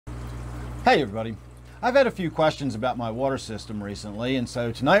Hey everybody. I've had a few questions about my water system recently, and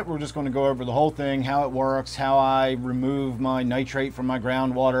so tonight we're just going to go over the whole thing, how it works, how I remove my nitrate from my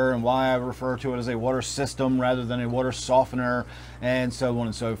groundwater, and why I refer to it as a water system rather than a water softener, and so on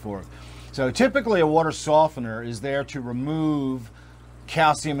and so forth. So typically a water softener is there to remove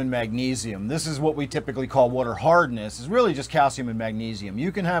calcium and magnesium. This is what we typically call water hardness. It's really just calcium and magnesium.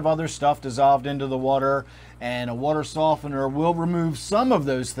 You can have other stuff dissolved into the water, and a water softener will remove some of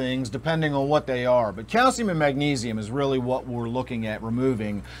those things depending on what they are. But calcium and magnesium is really what we're looking at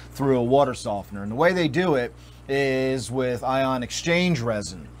removing through a water softener. And the way they do it is with ion exchange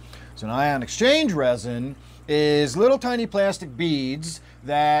resin. So an ion exchange resin is little tiny plastic beads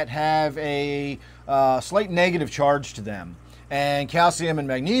that have a slight negative charge to them. And calcium and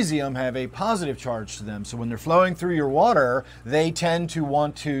magnesium have a positive charge to them. So when they're flowing through your water, they tend to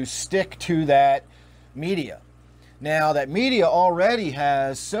want to stick to that media. Now that media already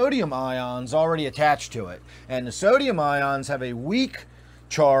has sodium ions already attached to it. And the sodium ions have a weak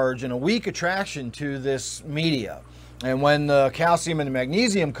charge and a weak attraction to this media. And when the calcium and the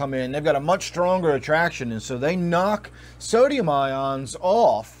magnesium come in, they've got a much stronger attraction. And so they knock sodium ions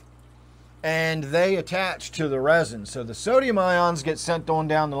off and they attach to the resin. So the sodium ions get sent on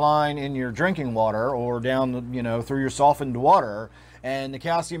down the line in your drinking water or down the, through your softened water, and the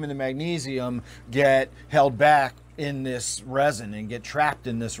calcium and the magnesium get held back in this resin and get trapped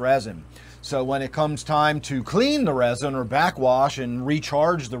in this resin. So when it comes time to clean the resin or backwash and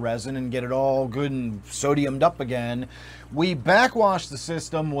recharge the resin and get it all good and sodiumed up again, we backwash the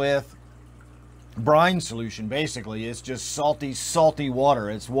system with brine solution. Basically it's just salty water.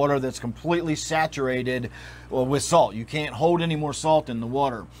 It's water that's completely saturated with salt. You can't hold any more salt in the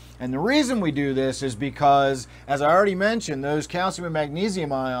water. And the reason we do this is because, as I already mentioned, those calcium and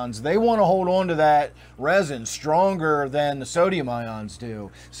magnesium ions, they want to hold on to that resin stronger than the sodium ions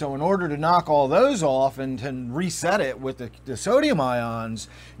do. So in order to knock all those off and to reset it with the sodium ions,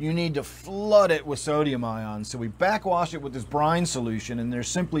 you need to flood it with sodium ions. So we backwash it with this brine solution, and there's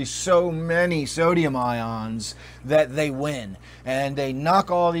simply so many sodium ions that they win. And they knock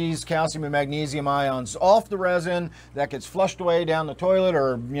all these calcium and magnesium ions off the resin. That gets flushed away down the toilet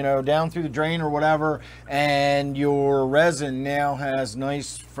or, down through the drain or whatever, and your resin now has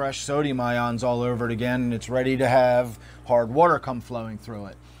nice fresh sodium ions all over it again, and it's ready to have hard water come flowing through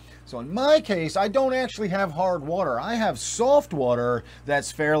it. So in my case, I don't actually have hard water. I have soft water that's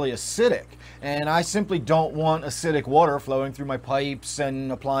fairly acidic, and I simply don't want acidic water flowing through my pipes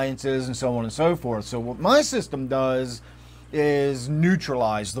and appliances and so on and so forth. So what my system does is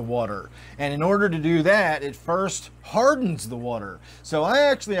neutralize the water, and in order to do that, it first hardens the water. So I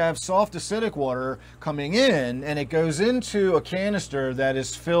actually have soft acidic water coming in, and it goes into a canister that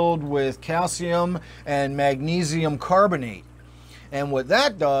is filled with calcium and magnesium carbonate. And what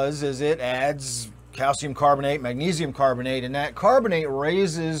that does is it adds calcium carbonate, magnesium carbonate, and that carbonate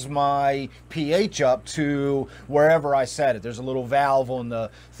raises my pH up to wherever I set it. There's a little valve on the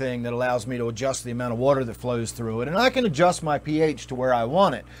thing that allows me to adjust the amount of water that flows through it, and I can adjust my pH to where I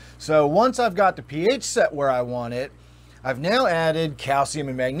want it. So once I've got the pH set where I want it, I've now added calcium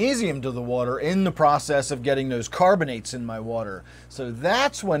and magnesium to the water in the process of getting those carbonates in my water. So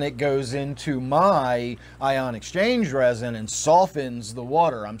that's when it goes into my ion exchange resin and softens the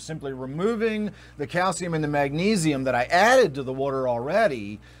water. I'm simply removing the calcium and the magnesium that I added to the water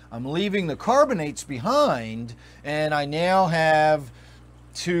already. I'm leaving the carbonates behind, and I now have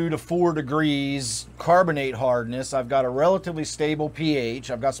 2 to 4 degrees carbonate hardness. I've got a relatively stable pH.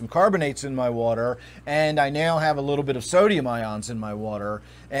 I've got some carbonates in my water, and I now have a little bit of sodium ions in my water,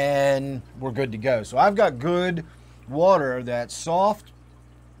 and we're good to go. So I've got good water that's soft.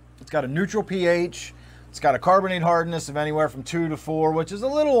 It's got a neutral pH. It's got a carbonate hardness of anywhere from 2 to 4, which is a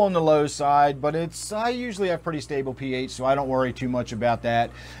little on the low side, but I usually have pretty stable pH, so I don't worry too much about that.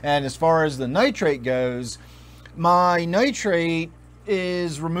 And as far as the nitrate goes, my nitrate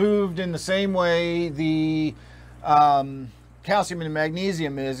is removed in the same way the calcium and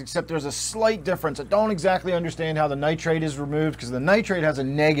magnesium is, except there's a slight difference. I don't exactly understand how the nitrate is removed, because the nitrate has a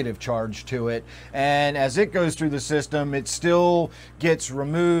negative charge to it, and as it goes through the system, it still gets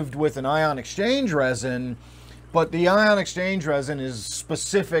removed with an ion exchange resin, but the ion exchange resin is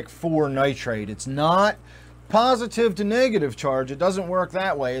specific for nitrate. It's not positive to negative charge. It doesn't work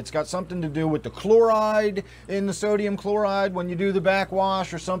that way. It's got something to do with the chloride in the sodium chloride when you do the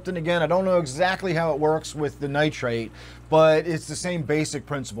backwash or something. Again, I don't know exactly how it works with the nitrate, but it's the same basic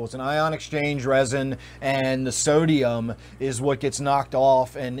principle. It's an ion exchange resin, and the sodium is what gets knocked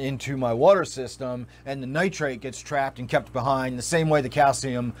off and into my water system, and the nitrate gets trapped and kept behind the same way the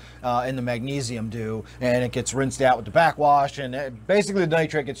calcium and the magnesium do, and it gets rinsed out with the backwash, and basically the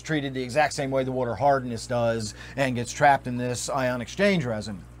nitrate gets treated the exact same way the water hardness does and gets trapped in this ion exchange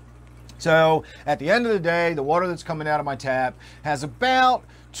resin. So at the end of the day, the water that's coming out of my tap has about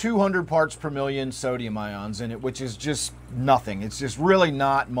 200 parts per million sodium ions in it, which is just nothing. It's just really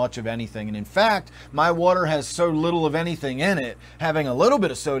not much of anything. And in fact, my water has so little of anything in it, having a little bit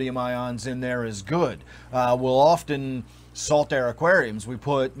of sodium ions in there is good. We'll often salt our aquariums. We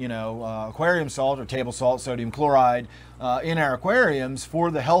put, aquarium salt or table salt, sodium chloride in our aquariums for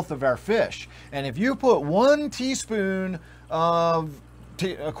the health of our fish. And if you put 1 teaspoon of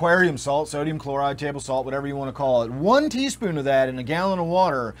aquarium salt, sodium chloride, table salt, whatever you want to call it, 1 teaspoon of that in a gallon of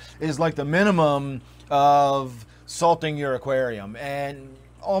water is like the minimum of salting your aquarium. And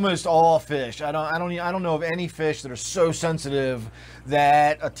almost all fish, I don't know of any fish that are so sensitive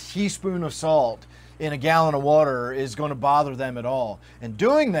that a teaspoon of salt in a gallon of water is going to bother them at all. And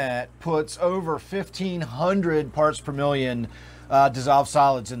doing that puts over 1,500 parts per million dissolved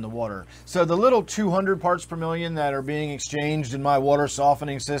solids in the water. So the little 200 parts per million that are being exchanged in my water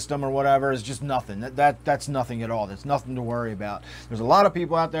softening system or whatever is just nothing. That's nothing at all. That's nothing to worry about. There's a lot of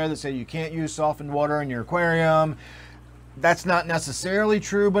people out there that say you can't use softened water in your aquarium. That's not necessarily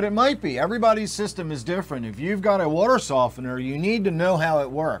true, but it might be. Everybody's system is different. If you've got a water softener, you need to know how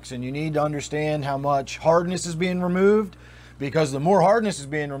it works, and you need to understand how much hardness is being removed, because the more hardness is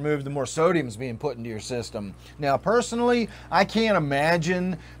being removed, the more sodium is being put into your system. Now, personally, I can't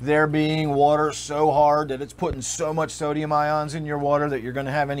imagine there being water so hard that it's putting so much sodium ions in your water that you're going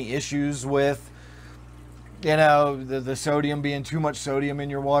to have any issues with, the sodium being too much sodium in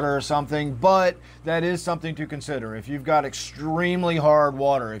your water or something. But that is something to consider. If you've got extremely hard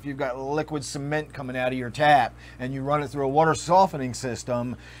water, if you've got liquid cement coming out of your tap and you run it through a water softening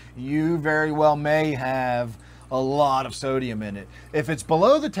system, you very well may have a lot of sodium in it. If it's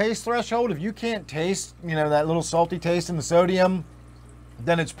below the taste threshold, if you can't taste, that little salty taste in the sodium,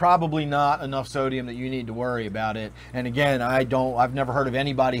 then it's probably not enough sodium that you need to worry about it. And again, I've never heard of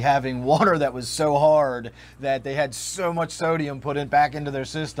anybody having water that was so hard that they had so much sodium put back into their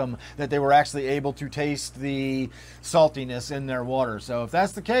system that they were actually able to taste the saltiness in their water. So if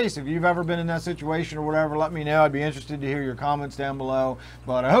that's the case, if you've ever been in that situation or whatever, let me know. I'd be interested to hear your comments down below.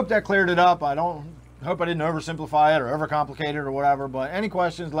 But I hope that cleared it up. I hope I didn't oversimplify it or overcomplicate it or whatever, but any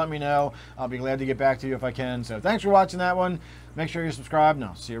questions, let me know. I'll be glad to get back to you if I can. So thanks for watching that one. Make sure you're subscribed, and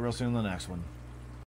I'll see you real soon in the next one.